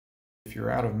if you're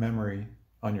out of memory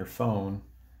on your phone,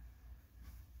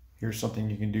 here's something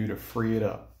you can do to free it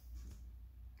up.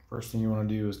 First thing you want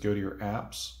to do is go to your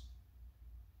apps.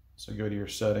 So go to your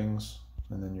settings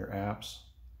and then your apps.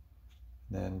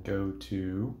 Then go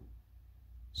to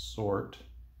sort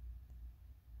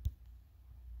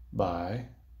by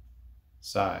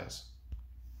size.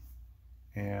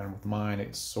 And with mine,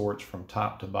 it sorts from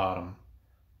top to bottom.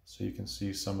 So you can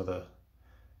see some of the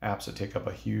apps that take up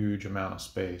a huge amount of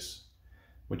space.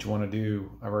 What you want to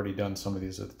do, I've already done some of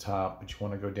these at the top, but you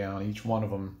want to go down each one of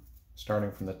them,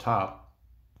 starting from the top,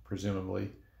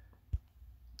 presumably.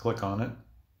 Click on it,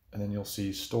 and then you'll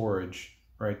see storage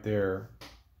right there.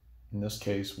 In this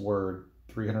case, Word,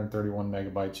 331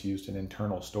 megabytes used in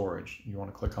internal storage. You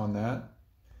want to click on that.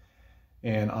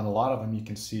 And on a lot of them, you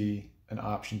can see an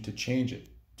option to change it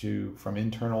from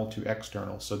internal to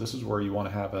external. So this is where you want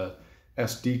to have a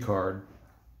SD card.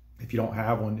 If you don't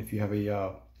have one, if you have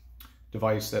a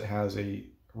device that has a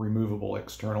removable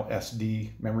external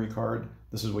SD memory card,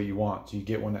 this is what you want. So you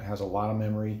get one that has a lot of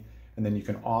memory, and then you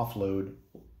can offload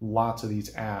lots of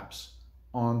these apps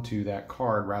onto that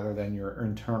card rather than your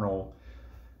internal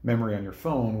memory on your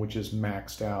phone, which is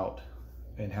maxed out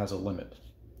and has a limit.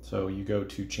 So you go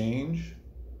to change,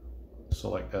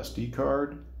 select SD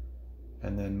card,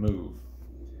 and then move.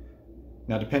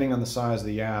 Now, depending on the size of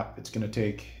the app, it's going to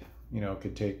take, it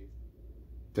could take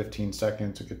 15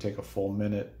 seconds, it could take a full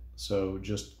minute. So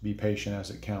just be patient as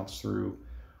it counts through,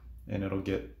 and it'll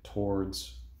get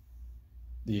towards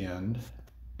the end.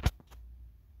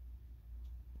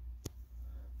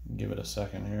 Give it a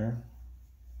second here.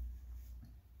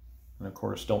 And of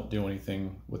course, don't do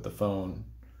anything with the phone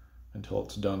until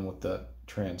it's done with that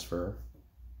transfer.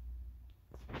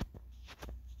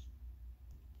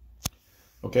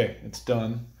 Okay, it's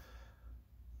done.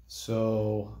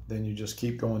 So then you just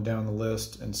keep going down the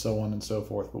list and so on and so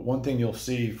forth. But one thing you'll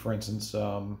see, for instance,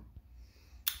 I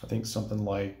think something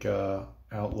like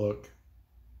Outlook.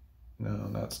 No,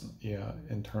 that's,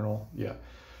 internal. Yeah.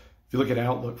 If you look at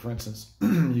Outlook, for instance,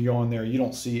 you go in there, you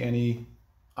don't see any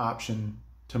option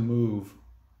to move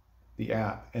the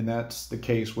app. And that's the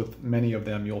case with many of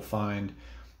them you'll find.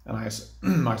 And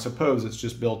I suppose it's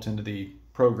just built into the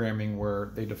programming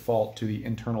where they default to the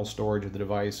internal storage of the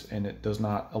device, and it does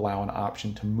not allow an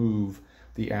option to move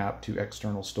the app to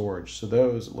external storage. So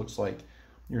those, it looks like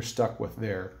you're stuck with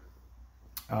there.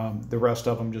 The rest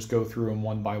of them, just go through them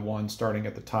one by one, starting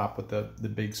at the top with the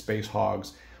big space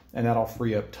hogs, and that'll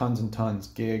free up tons and tons,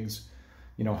 gigs,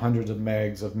 hundreds of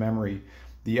megs of memory.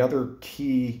 The other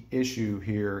key issue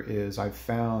here is I've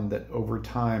found that over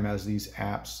time, as these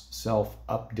apps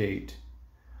self-update,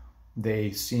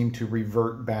 they seem to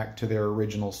revert back to their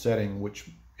original setting, which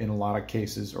in a lot of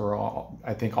cases, or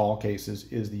I think all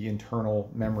cases, is the internal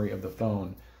memory of the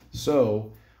phone.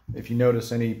 So if you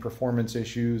notice any performance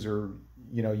issues, or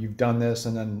you've done this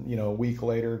and then a week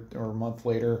later or a month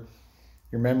later,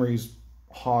 your memory's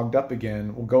hogged up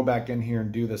again, we'll go back in here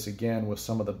and do this again with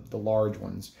some of the large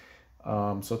ones.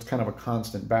 So it's kind of a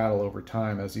constant battle over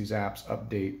time as these apps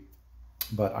update.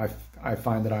 But I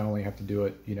find that I only have to do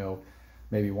it,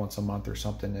 maybe once a month or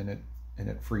something, and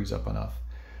it frees up enough.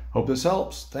 Hope this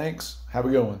helps. Thanks. Have a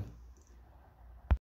good one.